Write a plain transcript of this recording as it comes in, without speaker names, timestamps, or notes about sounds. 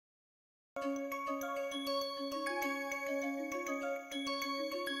Welcome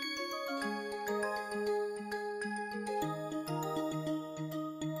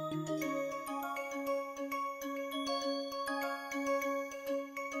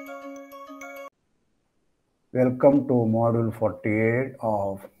to Module 48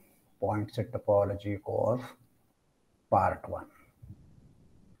 of Point Set Topology course, Part 1.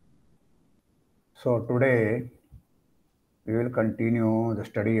 So today we will continue the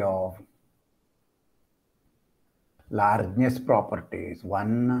study of largeness properties.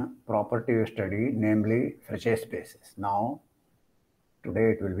 One property we studied, namely Frechet spaces. Now,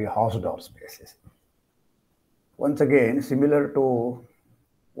 today it will be Hausdorff spaces. Once again, similar to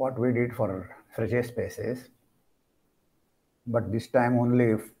what we did for Frechet spaces, but this time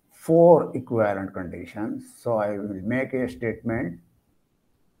only 4 equivalent conditions. So I will make a statement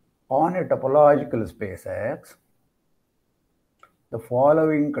on a topological space X. The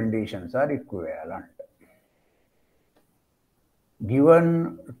following conditions are equivalent.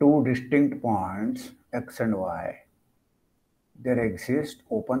 Given two distinct points X and Y, there exist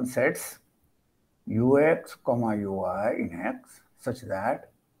open sets Ux, Uy in X such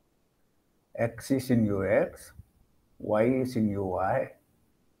that X is in Ux, Y is in Uy,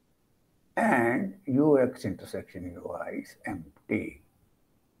 and Ux intersection Ui is empty.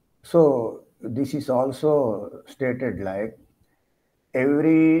 So this is also stated like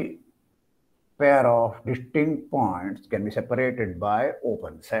every pair of distinct points can be separated by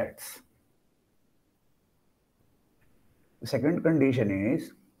open sets. The second condition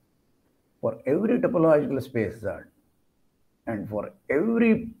is for every topological space Z and for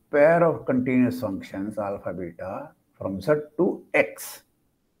every pair of continuous functions alpha beta from Z to X,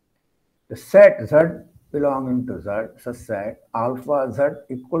 the set Z belonging to Z such that alpha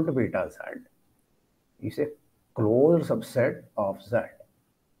Z equal to beta Z is a closed subset of Z.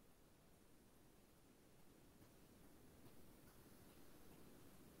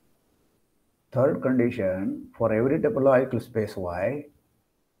 Third condition, for every topological space Y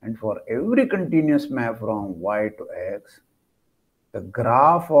and for every continuous map from Y to X, the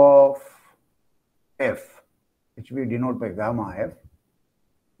graph of F, which we denote by gamma F,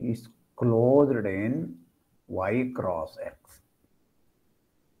 is closed in Y cross X.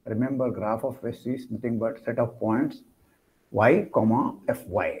 Remember, graph of S is nothing but set of points Y,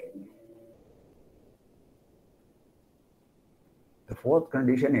 Fy. The fourth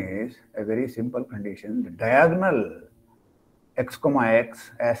condition is a very simple condition. The diagonal X,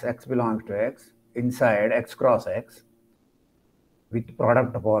 X as X belongs to X inside X cross X with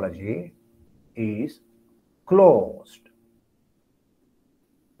product topology is closed.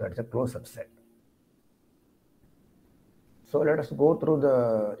 That's a closed subset. So let us go through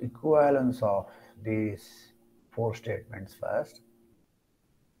the equivalence of these 4 statements first.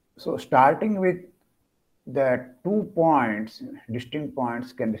 So starting with the 2 points, distinct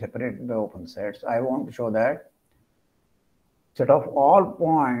points can be separated by open sets. I want to show that set of all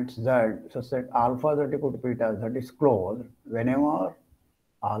points Z such that alpha Z equal to beta Z is closed whenever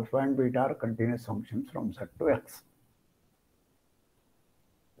alpha and beta are continuous functions from Z to X.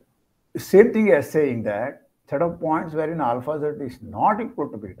 Same thing as saying that set of points wherein alpha Z is not equal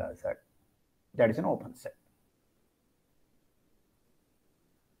to beta Z, that is an open set.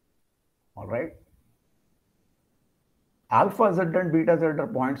 All right. Alpha Z and beta Z are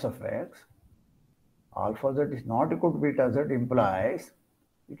points of X. Alpha Z is not equal to beta Z implies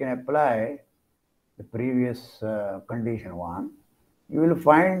you can apply the previous condition 1. You will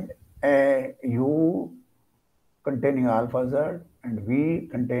find a U containing alpha Z and V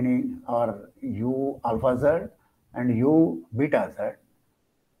containing or U alpha Z and U beta Z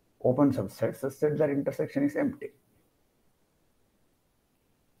open subsets such that their intersection is empty.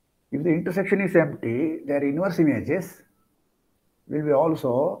 If the intersection is empty, their inverse images will be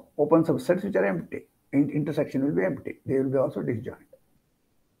also open subsets which are empty. Intersection will be empty. They will be also disjoint.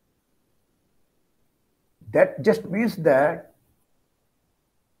 That just means that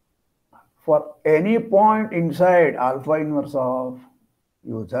for any point inside alpha inverse of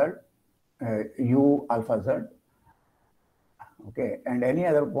UZ, U alpha Z, okay, and any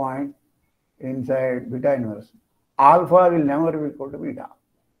other point inside beta inverse, alpha will never be equal to beta.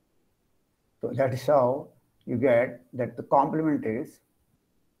 So that is how you get that the complement is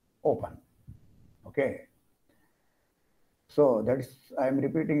open. Okay. So that is, I am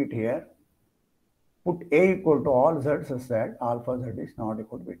repeating it here. Put A equal to all Z such that alpha Z is not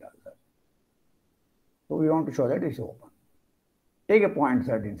equal to beta Z. So we want to show that it is open. Take a point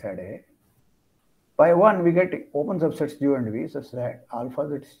Z inside A. By 1, we get open subsets U and V such that alpha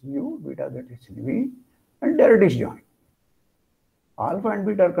Z is U, beta Z is V, and they are disjoint. alpha and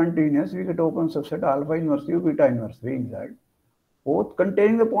beta are continuous, we get open subset alpha inverse U, beta inverse V inside, both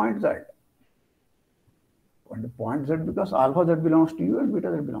containing the point Z. And the point Z, because alpha Z belongs to U and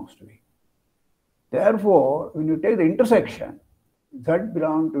beta Z belongs to V. Therefore, when you take the intersection, Z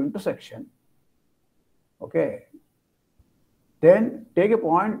belongs to intersection, okay, then take a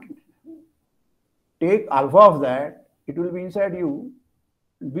point, take alpha of that, it will be inside U,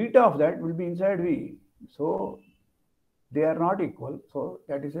 beta of that will be inside V. So they are not equal, so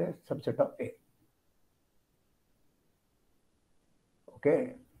that is a subset of A.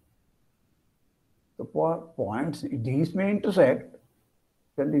 Okay. So for points, if these may intersect,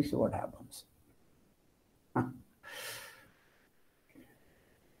 then this is what happens.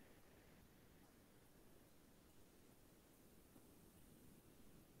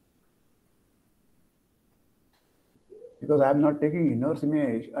 Because I am not taking inverse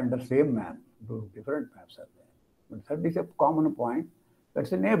image under same map, different maps are there. But that is a common point.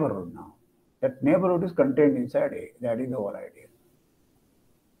 That's a neighborhood now. That neighborhood is contained inside A. That is the whole idea.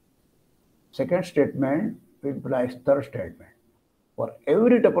 Second statement implies third statement. For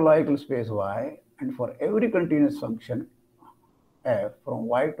every topological space Y and for every continuous function F from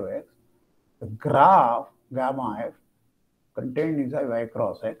Y to X, the graph gamma F contained inside Y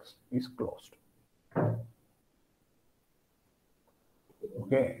cross X is closed.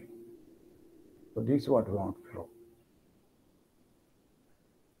 Okay. So this is what we want to show.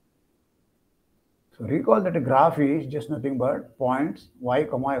 So recall that a graph is just nothing but points Y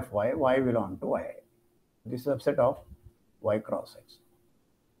comma Fy, Y belong to Y. This is a subset of Y cross X.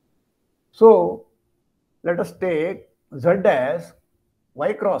 So let us take Z as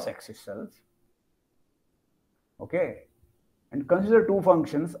Y cross X itself. Okay. And consider two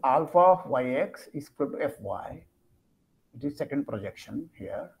functions, alpha of Yx is equal to Fy, which is second projection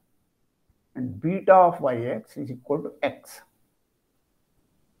here, and beta of Yx is equal to X.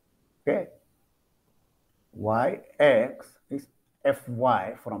 Okay. Yx is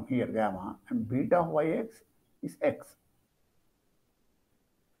Fy from here, gamma, and beta of Yx is X.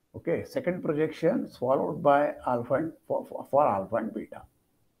 Okay, second projection is followed by alpha and for alpha and beta.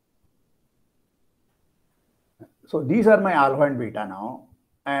 So these are my alpha and beta now,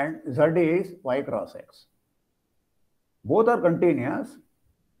 and Z is Y cross X. Both are continuous,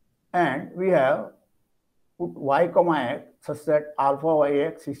 and we have put Y comma X such that alpha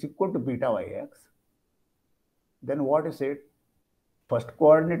Yx is equal to beta Yx. Then what is it? First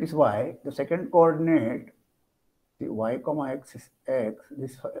coordinate is Y, the second coordinate, the Y comma X is X,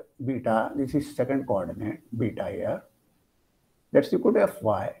 this beta, this is second coordinate, beta here. That's equal to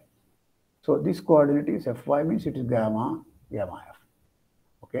Fy. So this coordinate is Fy, means it is gamma, gamma F.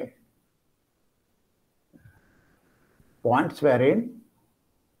 Okay. Points wherein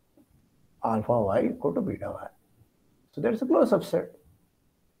alpha Y equal to beta Y. So that's a closed subset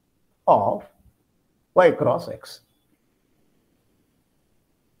of Y cross X.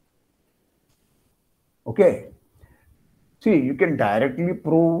 Okay. See, you can directly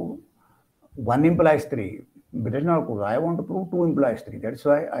prove 1 implies 3, but that's not good. I want to prove 2 implies 3. That's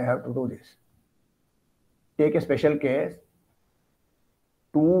why I have to do this. Take a special case.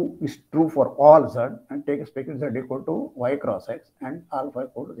 2 is true for all Z, and take a special Z equal to Y cross X and alpha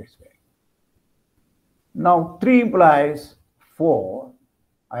equal to this way. Now 3 implies 4.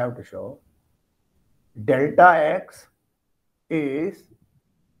 I have to show delta X is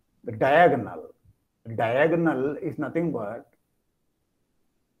the diagonal. The diagonal is nothing but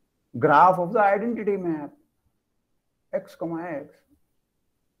graph of the identity map X comma X.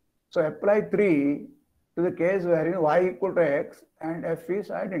 So apply 3 to the case wherein Y equal to X and F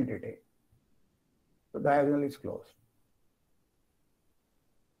is identity. So diagonal is closed.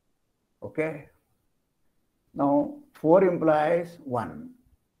 Okay. Now 4 implies 1.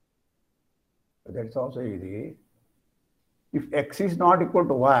 So that's also easy. If X is not equal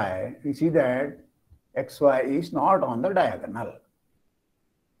to Y, we see that XY is not on the diagonal.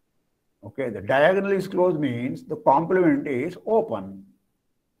 Okay, the diagonal is closed means the complement is open.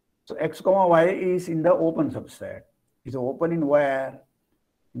 So X comma Y is in the open subset. Is open in where?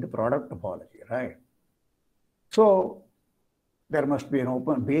 In the product topology, right? So there must be an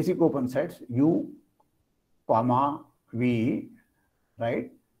open, basic open sets U comma V,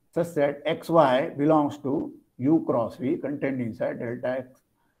 right? Such that XY belongs to U cross V contained inside delta X,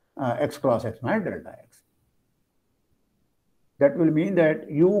 X cross X minus delta X. That will mean that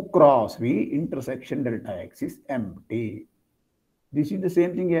U cross V intersection delta X is empty. This is the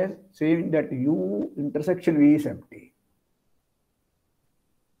same thing as saying that U intersection V is empty.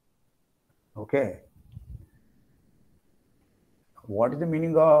 Okay. What is the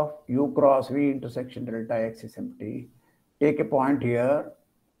meaning of U cross V intersection delta X is empty? take a point here.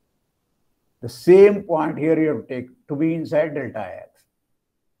 The same point here you have to take to be inside delta x.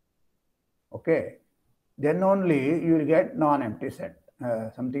 Okay. Then only you will get non-empty set,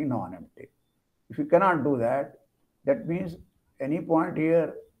 something non-empty. If you cannot do that, that means any point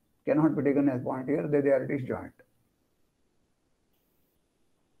here cannot be taken as point here, they are disjoint.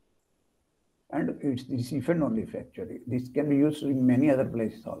 And it's this if and only if actually. This can be used in many other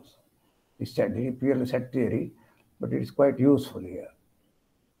places also. This set is purely set theory, but it is quite useful here.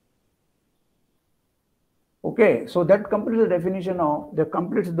 Okay, so that completes the definition of, that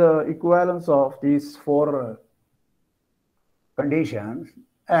completes the equivalence of these four conditions,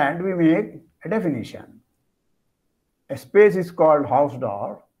 and we make a definition. A space is called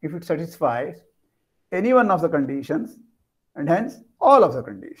Hausdorff if it satisfies any one of the conditions and hence all of the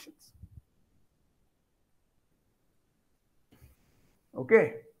conditions.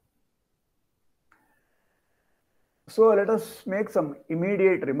 Okay. So let us make some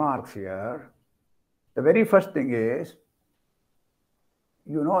immediate remarks here. The very first thing is,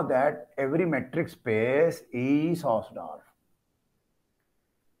 you know that every metric space is Hausdorff.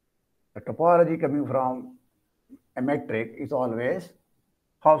 The topology coming from a metric is always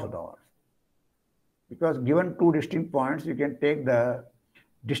Hausdorff. Because given two distinct points, you can take the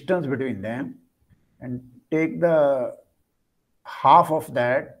distance between them and take the half of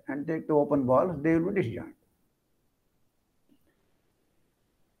that and take the open balls, they will be disjoint.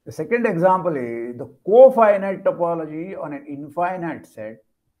 The second example is the cofinite topology on an infinite set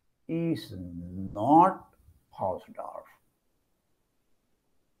is not Hausdorff.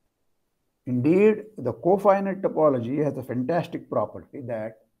 Indeed, the cofinite topology has a fantastic property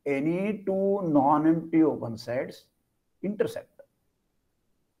that any two non-empty open sets intersect.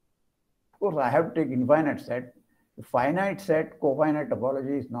 Of course, I have to take infinite set. The finite set, cofinite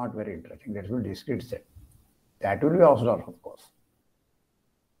topology is not very interesting. That will be discrete set. That will be Hausdorff, of course.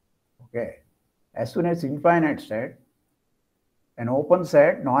 Okay. As soon as infinite set, an open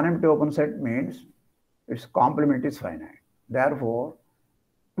set, non-empty open set means its complement is finite. Therefore,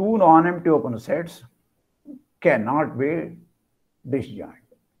 two non-empty open sets cannot be disjoint.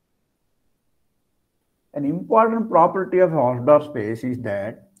 An important property of Hausdorff space is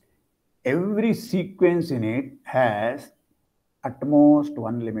that every sequence in it has at most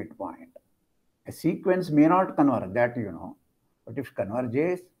one limit point. A sequence may not converge, that you know, but if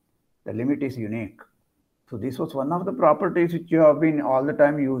converges, the limit is unique. So this was one of the properties which you have been all the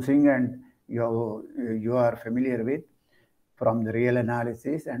time using and you are familiar with from the real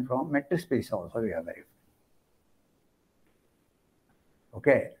analysis and from metric space also we have verified.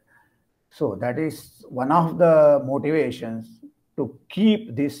 Okay. So that is one of the motivations to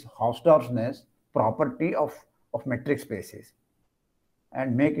keep this Hausdorffness property of metric spaces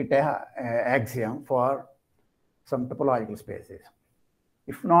and make it an axiom for some topological spaces.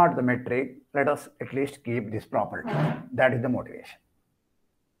 If not the metric, let us at least keep this property. That is the motivation.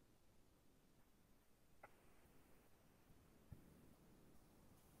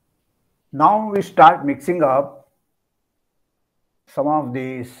 Now we start mixing up some of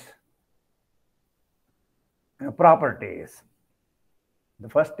these properties. The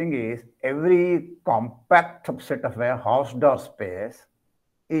first thing is every compact subset of a Hausdorff space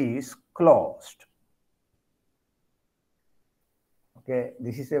is closed. Okay,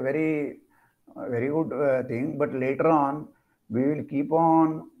 this is a very good thing, but later on we will keep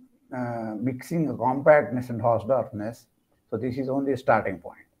on mixing compactness and Hausdorffness. So this is only a starting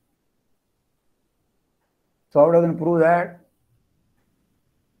point. So how does it prove that?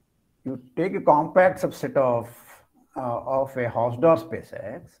 You take a compact subset of a Hausdorff space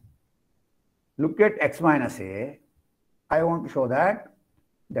X, look at X minus A. I want to show that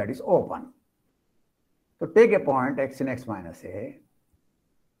is open. So take a point X in X minus A.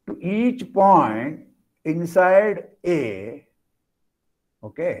 To each point inside A,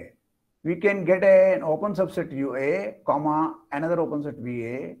 okay, we can get an open subset UA, comma, another open set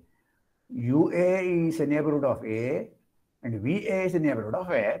VA. UA is a neighborhood of A and VA is a neighborhood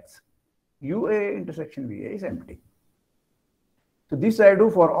of X. UA intersection VA is empty. So this I do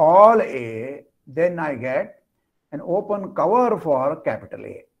for all A, then I get an open cover for capital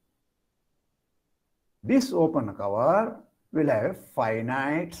A. This open cover will have a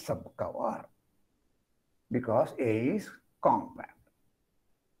finite subcover because A is compact.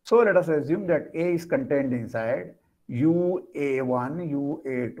 So let us assume that A is contained inside UA1,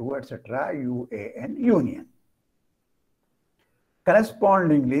 UA2, etc., UAN union.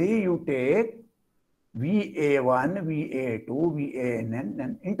 Correspondingly, you take VA1, VA2, VAN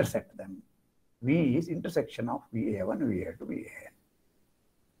and intersect them. V is intersection of VA1, VA2, VAN.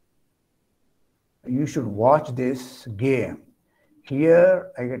 You should watch this game.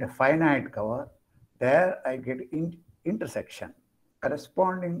 Here I get a finite cover, there I get intersection,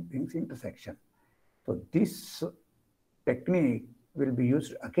 corresponding things intersection. So this technique will be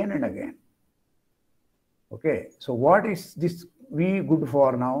used again and again. Okay, so what is this V good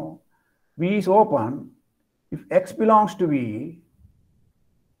for now? V is open. If X belongs to V,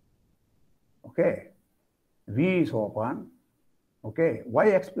 okay, V is open. Okay,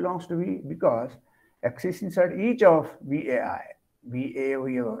 why X belongs to V? Because X is inside each of VAI. VA,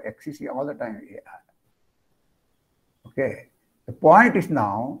 X is all the time AI. Okay, the point is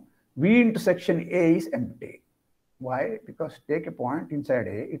now V intersection A is empty. Why? Because take a point inside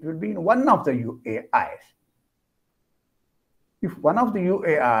A, it will be in one of the UAIs. If one of the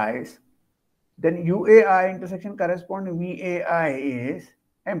UAIs, then UAI intersection corresponding VAI is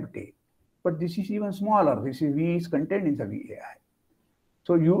empty. But this is even smaller. This is V is contained in the VAI.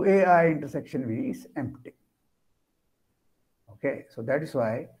 So UAI intersection V is empty. Okay, so that is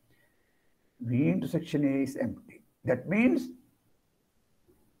why V intersection A is empty. That means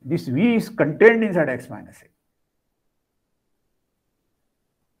this V is contained inside X minus A.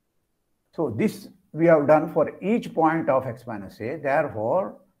 So this we have done for each point of X minus A.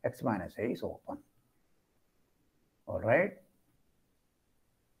 Therefore, X minus A is open. All right.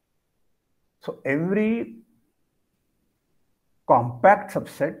 So every compact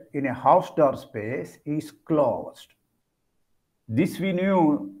subset in a Hausdorff space is closed. This we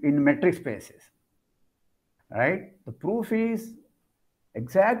knew in metric spaces, right? The proof is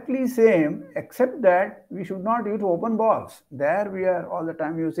exactly same, except that we should not use open balls. There we are all the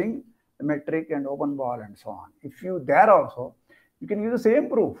time using the metric and open ball and so on. If you there also, you can use the same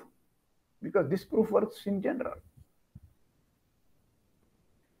proof because this proof works in general.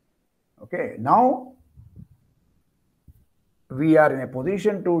 Okay, now we are in a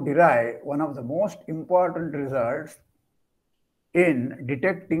position to derive one of the most important results in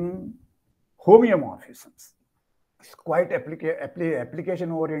detecting homeomorphisms. It's quite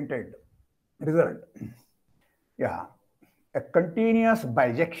application-oriented result. Yeah, a continuous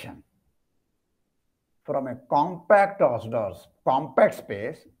bijection from a compact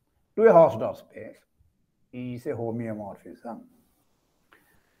space to a Hausdorff space is a homeomorphism.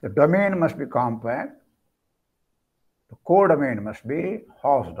 The domain must be compact. The codomain must be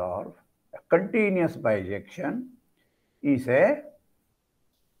Hausdorff. A continuous bijection is a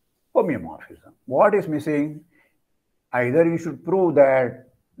homeomorphism. What is missing? Either you should prove that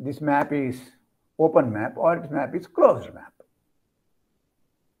this map is open map or this map is closed map.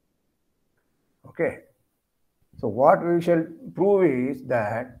 Okay. So what we shall prove is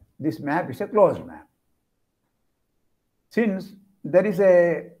that this map is a closed map. Since there is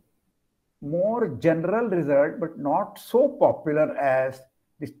a more general result, but not so popular as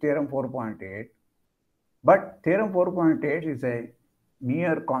this theorem 4.8, but theorem 4.8 is a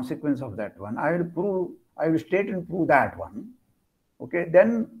mere consequence of that one. I will state and prove that one. Okay,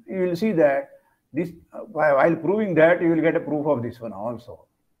 then you will see that this, while proving that, you will get a proof of this one also.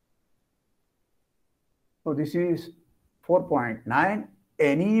 So this is 4.9.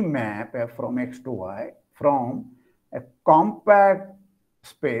 Any map F from X to Y from a compact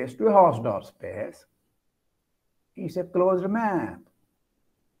space to a Hausdorff space is a closed map.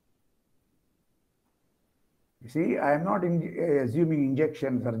 You see, I am not assuming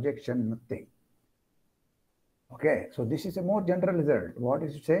injection, surjection, nothing. Okay, so this is a more general result. What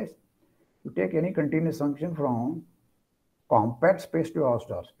it says? You take any continuous function from compact space to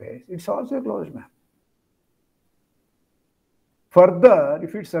Hausdorff space, it's also a closed map. Further,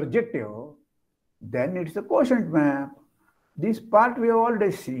 if it's surjective, then it's a quotient map. This part we have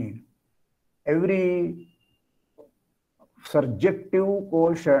already seen. Every surjective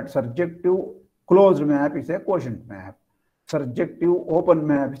quotient, surjective closed map is a quotient map. Surjective open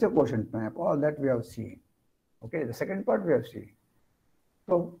map is a quotient map. All that we have seen. Okay, the second part we have seen.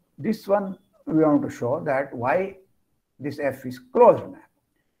 So this one we want to show that why this F is closed map.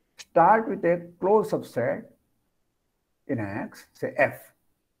 Start with a closed subset in X, say F.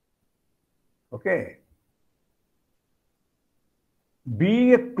 Okay.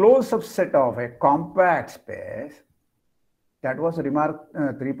 Being a closed subset of a compact space, that was remark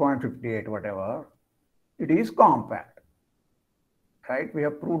 3.58, whatever, it is compact. Right? We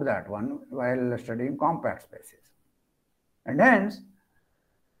have proved that one while studying compact spaces. And hence,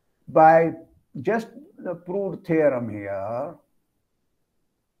 by just the proved theorem here,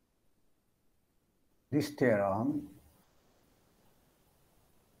 this theorem,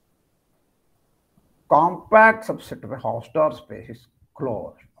 compact subset of a Hausdorff space is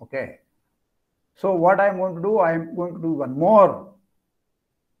closed. Okay. So what I'm going to do, I'm going to do one more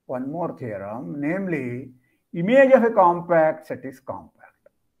one more theorem, namely image of a compact set is compact.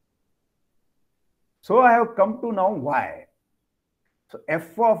 So I have come to know why. So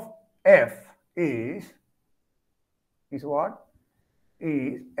f of f is what?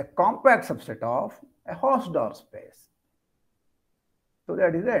 Is a compact subset of a Hausdorff space. So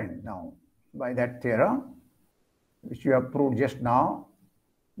that is the end now. By that theorem, which you have proved just now,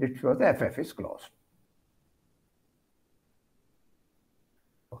 it shows the FF is closed.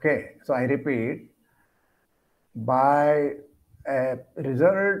 Okay, so I repeat, by a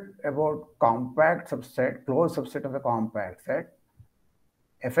result about compact subset, closed subset of a compact set,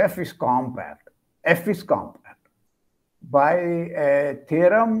 FF is compact, F is compact. By a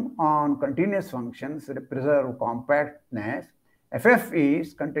theorem on continuous functions that preserve compactness, FF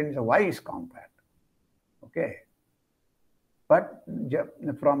is continuous, Y is compact. Okay. But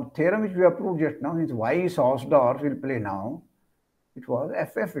from theorem which we have proved just now, since Y is Hausdorff will play now, it was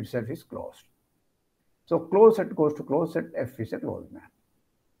FF itself is closed. So closed set goes to closed set, F is a closed map.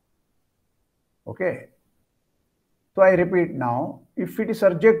 Okay. So I repeat now, if it is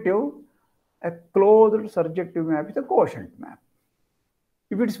surjective, a closed surjective map is a quotient map.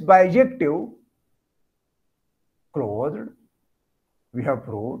 If it is bijective, closed, we have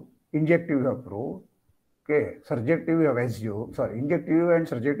proved, injective we have proved, okay, surjective we have assumed, injective and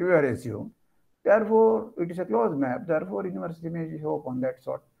surjective we have assumed. Therefore, it is a closed map. Therefore, inverse image is open. That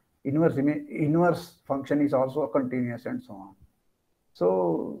sort. Inverse function is also continuous and so on.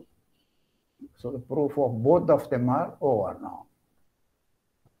 So the proof of both of them are over now.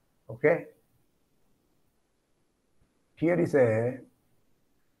 Okay. Here is a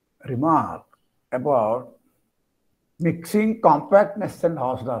remark about mixing compactness and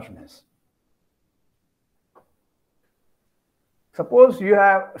Hausdorffness. Suppose you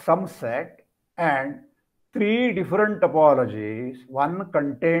have some set and three different topologies, one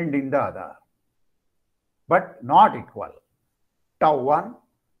contained in the other, but not equal. Tau 1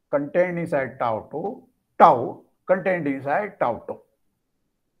 contained inside tau 2, tau contained inside tau 2.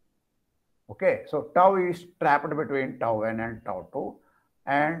 Okay, so tau is trapped between tau n and tau 2,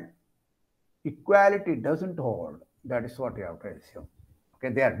 and equality doesn't hold. That is what you have to assume.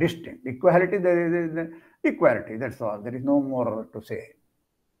 Okay, they are distinct. Equality, there is equality, that's all. There is no more to say.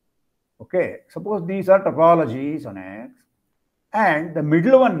 Okay, suppose these are topologies on X, and the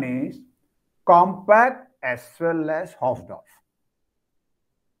middle one is compact as well as Hausdorff.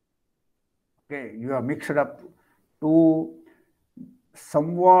 Okay, you have mixed up two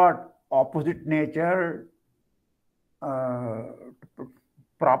somewhat opposite nature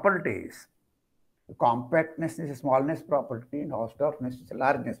properties. Compactness is a smallness property, and Hausdorffness is a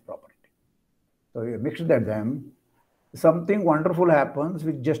largeness property. So you mix them, something wonderful happens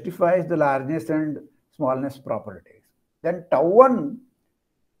which justifies the largeness and smallness properties. Then tau 1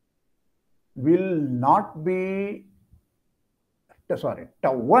 will not be,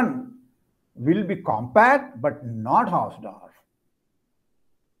 tau 1 will be compact but not Hausdorff.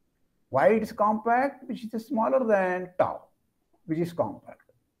 Why it is compact? Which is smaller than tau, which is compact.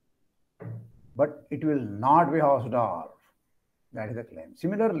 But it will not be Hausdorff. That is the claim.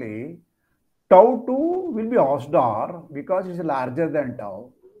 Similarly, tau 2 will be Hausdorff because it is larger than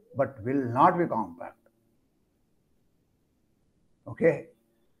tau, but will not be compact. Okay.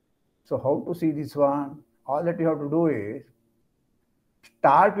 So how to see this one? All that you have to do is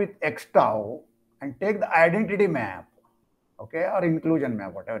start with x tau and take the identity map, okay, or inclusion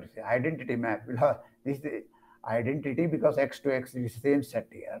map, whatever it is. Identity map will have this is the identity because x to x is the same set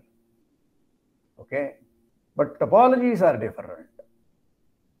here. Okay, but topologies are different.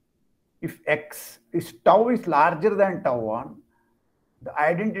 If tau is larger than tau 1, the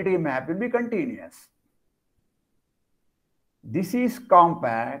identity map will be continuous. This is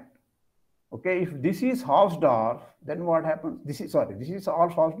compact. Okay, if this is Hausdorff, then what happens? This is all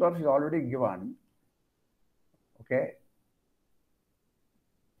Hausdorff is already given. Okay.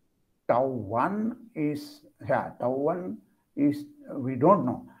 Tau 1 is, we don't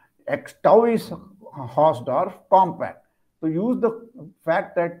know. Tau is Hausdorff compact. So use the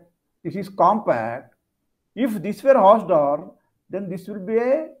fact that this is compact. If this were Hausdorff, then this will be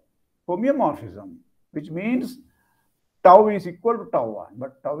a homeomorphism, which means tau is equal to tau 1,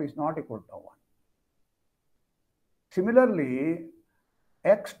 but tau is not equal to tau 1. Similarly,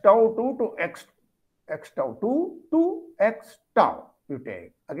 x tau 2 to x tau 2 to x tau, you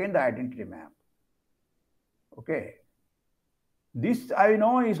take again the identity map. Okay, this I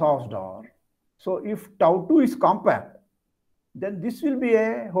know is Hausdorff. So if tau 2 is compact, then this will be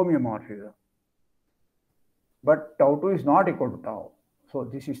a homeomorphism. But tau 2 is not equal to tau. So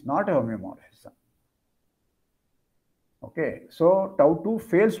this is not a homeomorphism. Okay, so tau 2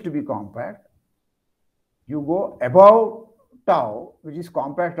 fails to be compact. You go above tau, which is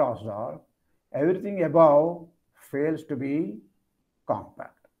compact Hausdorff, everything above fails to be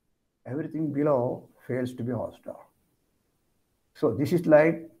compact. Everything below fails to be Hausdorff. So this is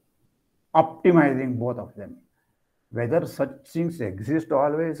like optimizing both of them. Whether such things exist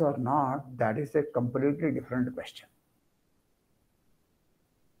always or not, that is a completely different question.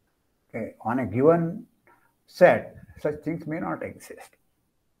 Okay, on a given set, such things may not exist.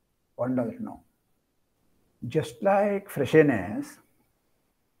 One doesn't know. Just like freshness,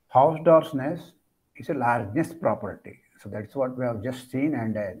 Hausdorffness is a largeness property. So that's what we have just seen,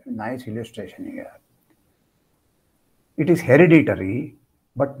 and a nice illustration here. It is hereditary,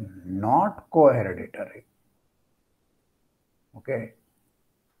 but not co-hereditary. Okay,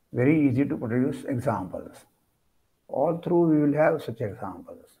 very easy to produce examples. All through we will have such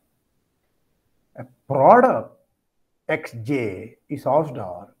examples. A product xj is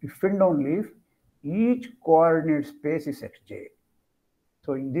Hausdorff if and only if each coordinate space is xj.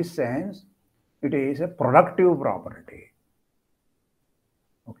 So in this sense, it is a productive property.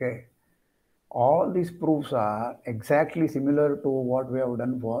 Okay. All these proofs are exactly similar to what we have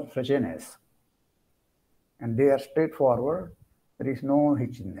done for freshness. And they are straightforward. There is no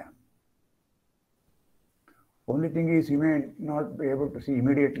hitch in them. Only thing is you may not be able to see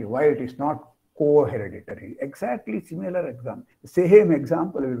immediately why it is not co-hereditary. Exactly similar example. Same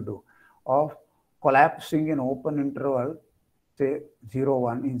example we will do of collapsing an open interval, say 0,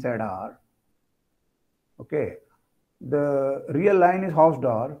 1 inside R. Okay. The real line is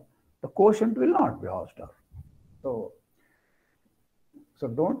Hausdorff. The quotient will not be Hausdorff. So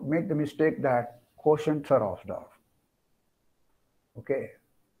don't make the mistake that quotients are Hausdorff. Okay.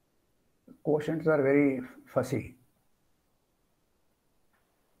 Quotients are very fussy.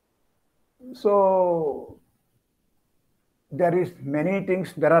 So there are many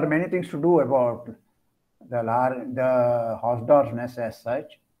things to do about the Hausdorffness as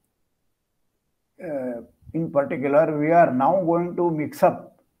such. In particular, we are now going to mix up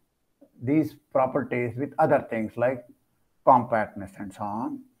these properties with other things like compactness and so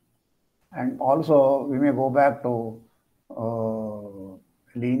on. And also we may go back to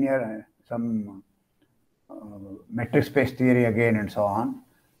linear, some metric space theory again and so on.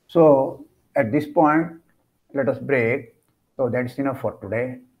 So at this point, let us break. So that's enough for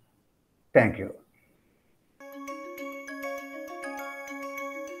today. Thank you.